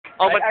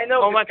I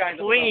know but this kind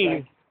of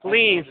please,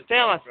 please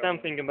tell us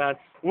something about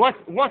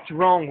what's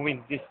wrong with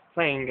this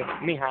thing,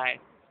 Mihai?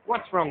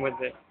 What's wrong with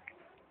this?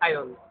 I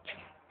don't.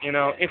 You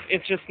know, if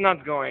it's just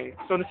not going.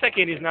 So the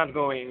second is not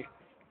going.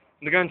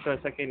 The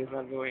gunshot second is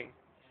not going.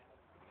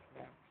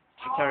 Yeah,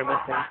 it's a terrible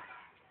thing.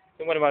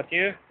 So what about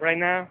you right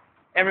now?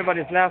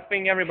 Everybody's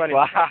laughing. Everybody's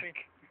Fuck. laughing.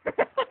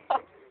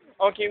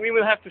 Okay, we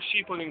will have to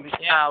sheepling this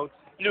out.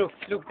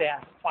 Look there.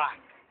 Fuck.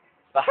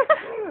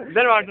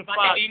 There are the But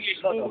facts, in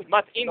English,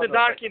 but in the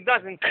dark it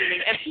doesn't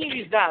seem. And here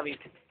is David.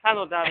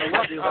 Hello, David.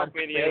 What's up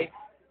with you?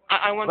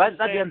 I want to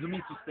say, to me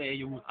to say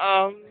you.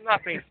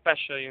 nothing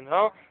special, you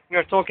know. We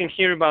are talking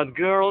here about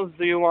girls.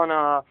 Do you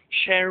wanna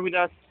share with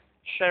us?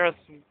 Share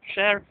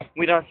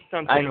with us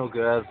something. I know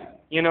girls.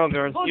 You know,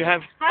 girls. You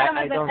have. I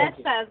don't know.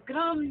 3100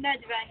 gram,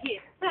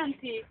 47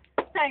 centi,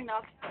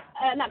 tegnap,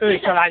 nem, Ő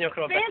is a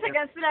lányokról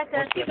pénteken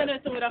született,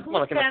 15 óra 20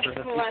 Valaki perc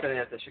megkérdezte,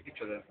 volt,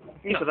 Kicsoda.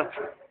 Micsoda?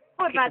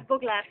 Horváth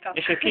Boglárka,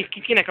 És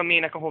kinek a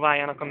mének a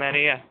hovájának a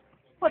meréje?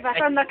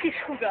 Horváth annak kis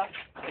huga,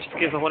 És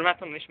kéz a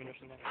horváton is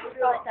minősül.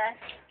 rajtás.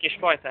 Kis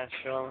pajtás.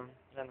 Jól van.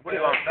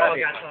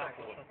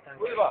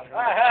 Hol van?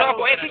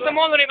 Csapó, és itt a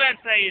Mondori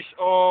Bence is!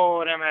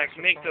 Ó, remek,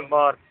 még több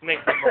arc,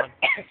 még több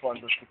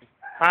arc.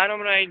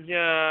 3-ra egy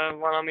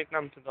valamit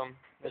nem tudom.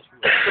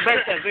 So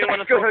Bence, do you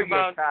want to talk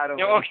about...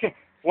 Yeah, okay.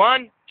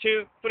 1,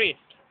 2, 3.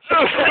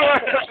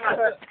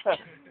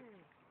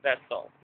 That's all.